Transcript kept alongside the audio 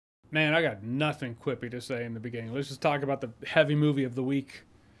Man, I got nothing quippy to say in the beginning. Let's just talk about the heavy movie of the week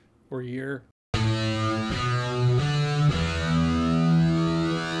or year.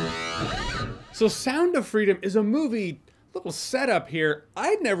 So Sound of Freedom is a movie, little setup here.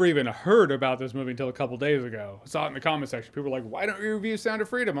 I'd never even heard about this movie until a couple days ago. I saw it in the comment section. People were like, why don't you review Sound of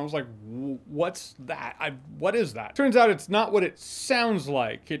Freedom? I was like, what's that? What is that? Turns out it's not what it sounds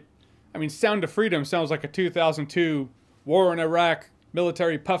like. I mean, Sound of Freedom sounds like a 2002 war in Iraq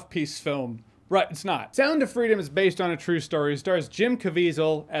military puff piece film. Right, it's not. Sound of Freedom is based on a true story. It stars Jim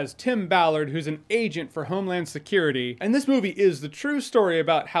Caviezel as Tim Ballard, who's an agent for Homeland Security. And this movie is the true story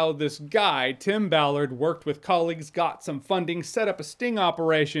about how this guy, Tim Ballard, worked with colleagues, got some funding, set up a sting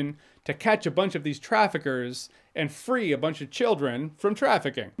operation to catch a bunch of these traffickers and free a bunch of children from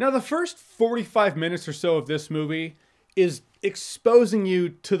trafficking. Now, the first 45 minutes or so of this movie is exposing you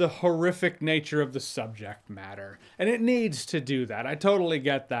to the horrific nature of the subject matter. And it needs to do that. I totally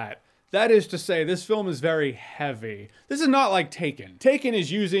get that. That is to say, this film is very heavy. This is not like Taken. Taken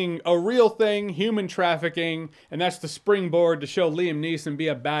is using a real thing, human trafficking, and that's the springboard to show Liam Neeson be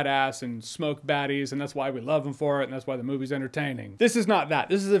a badass and smoke baddies, and that's why we love him for it, and that's why the movie's entertaining. This is not that.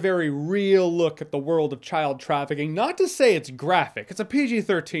 This is a very real look at the world of child trafficking. Not to say it's graphic. It's a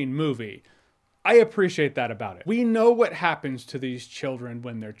PG-13 movie. I appreciate that about it. We know what happens to these children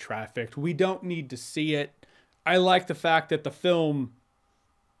when they're trafficked. We don't need to see it. I like the fact that the film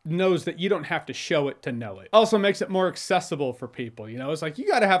knows that you don't have to show it to know it. Also makes it more accessible for people, you know? It's like, you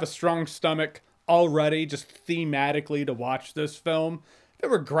gotta have a strong stomach already, just thematically, to watch this film. If it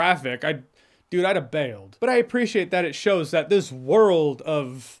were graphic, I'd have bailed. But I appreciate that it shows that this world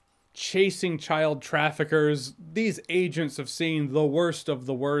of chasing child traffickers, these agents have seen the worst of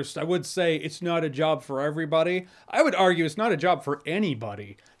the worst. I would say it's not a job for everybody. I would argue it's not a job for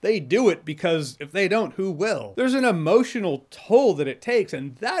anybody. They do it because if they don't, who will? There's an emotional toll that it takes,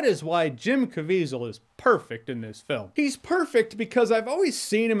 and that is why Jim Caviezel is perfect in this film. He's perfect because I've always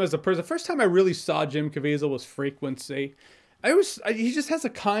seen him as a person. The first time I really saw Jim Caviezel was Frequency. He just has a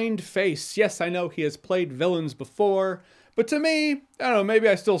kind face. Yes, I know he has played villains before, but to me, I don't know, maybe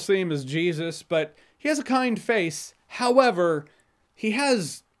I still see him as Jesus, but he has a kind face. However, he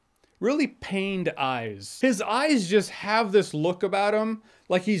has really pained eyes. His eyes just have this look about him,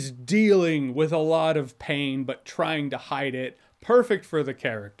 like he's dealing with a lot of pain, but trying to hide it. Perfect for the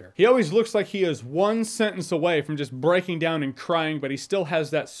character. He always looks like he is one sentence away from just breaking down and crying, but he still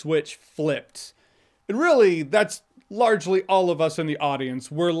has that switch flipped. And really, that's largely all of us in the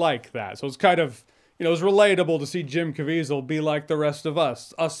audience. We're like that. So it's kind of, you know, it's relatable to see Jim Caviezel be like the rest of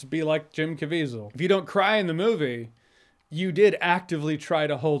us be like Jim Caviezel. If you don't cry in the movie, you did actively try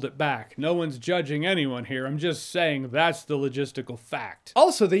to hold it back. No one's judging anyone here. I'm just saying that's the logistical fact.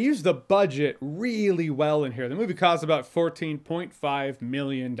 Also, they use the budget really well in here. The movie cost about $14.5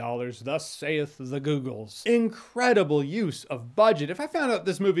 million, thus saith the Googles. Incredible use of budget. If I found out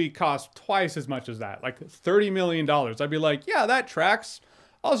this movie cost twice as much as that, like $30 million, I'd be like, yeah, that tracks.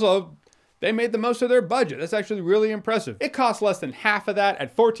 Also, they made the most of their budget. That's actually really impressive. It costs less than half of that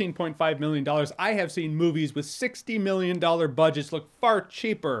at $14.5 million. I have seen movies with $60 million budgets look far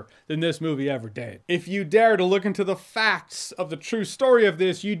cheaper than this movie ever did. If you dare to look into the facts of the true story of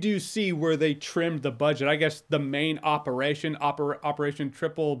this, you do see where they trimmed the budget. I guess the main operation, Operation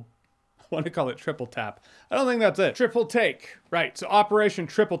Triple, I want to call it Triple Tap. I don't think that's it. Triple Take. Right, so Operation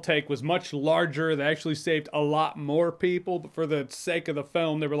Triple Take was much larger. They actually saved a lot more people, but for the sake of the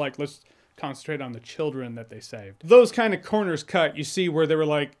film, they were like, let's concentrate on the children that they saved. Those kind of corners cut, you see where they were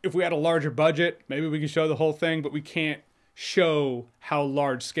like, if we had a larger budget, maybe we could show the whole thing, but we can't show how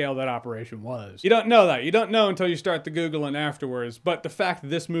large scale that operation was. You don't know that. You don't know until you start the Googling afterwards, but the fact that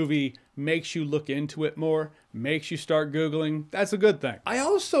this movie makes you look into it more, makes you start Googling, that's a good thing. I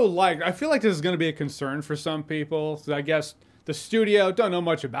feel like this is going to be a concern for some people, so I guess the studio, don't know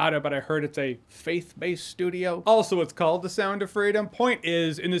much about it, but I heard it's a faith-based studio. Also, it's called The Sound of Freedom. Point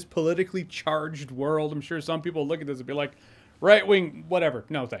is, in this politically charged world, I'm sure some people look at this and be like, right wing, whatever,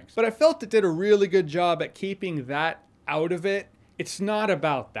 no thanks. But I felt it did a really good job at keeping that out of it. It's not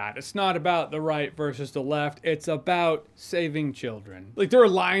about that. It's not about the right versus the left. It's about saving children. Like, there are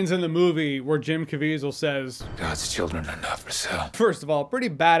lines in the movie where Jim Caviezel says, God's children are not for sale. First of all, pretty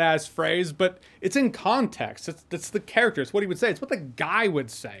badass phrase, but it's in context. It's the character. It's what he would say. It's what the guy would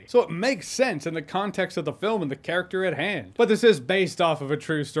say. So it makes sense in the context of the film and the character at hand. But this is based off of a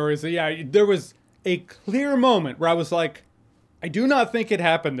true story. So yeah, there was a clear moment where I was like, I do not think it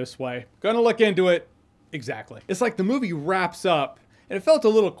happened this way. Gonna look into it. Exactly. It's like the movie wraps up, and it felt a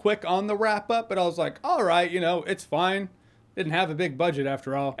little quick on the wrap up, but I was like, all right, you know, it's fine. Didn't have a big budget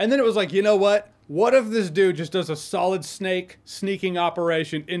after all. And then it was like, you know what? What if this dude just does a solid snake sneaking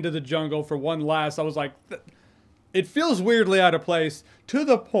operation into the jungle for one last? I was like, it feels weirdly out of place to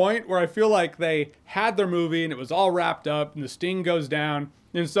the point where I feel like they had their movie and it was all wrapped up and the sting goes down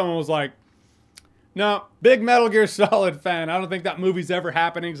and someone was like, no, big Metal Gear Solid fan. I don't think that movie's ever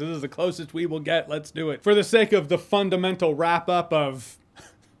happening, so this is the closest we will get. Let's do it. For the sake of the fundamental wrap-up of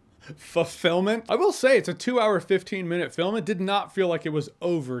fulfillment. I will say it's a 2-hour, 15-minute film. It did not feel like it was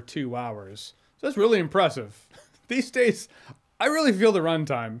over 2 hours. So that's really impressive. These days, I really feel the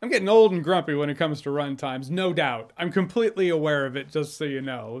runtime. I'm getting old and grumpy when it comes to runtimes, no doubt. I'm completely aware of it, just so you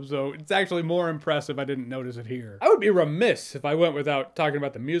know. So it's actually more impressive I didn't notice it here. I would be remiss if I went without talking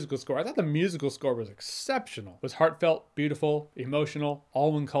about the musical score. I thought the musical score was exceptional. It was heartfelt, beautiful, emotional,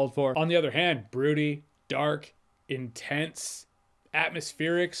 all uncalled for. On the other hand, broody, dark, intense,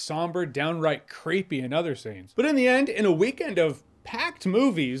 atmospheric, somber, downright creepy in other scenes. But in the end, in a weekend of packed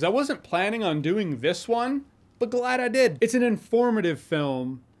movies, I wasn't planning on doing this one, but glad I did. It's an informative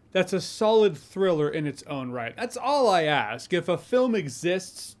film that's a solid thriller in its own right. That's all I ask. If a film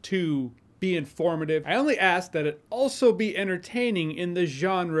exists to be informative, I only ask that it also be entertaining in the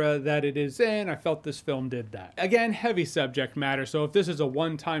genre that it is in. I felt this film did that. Again, heavy subject matter, so if this is a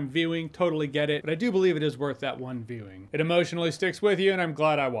one-time viewing, totally get it, but I do believe it is worth that one viewing. It emotionally sticks with you, and I'm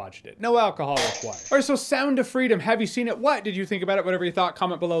glad I watched it. No alcohol required. All right, so Sound of Freedom. Have you seen it? What did you think about it? Whatever you thought,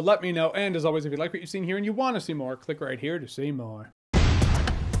 comment below, let me know. And as always, if you like what you've seen here and you want to see more, click right here to see more.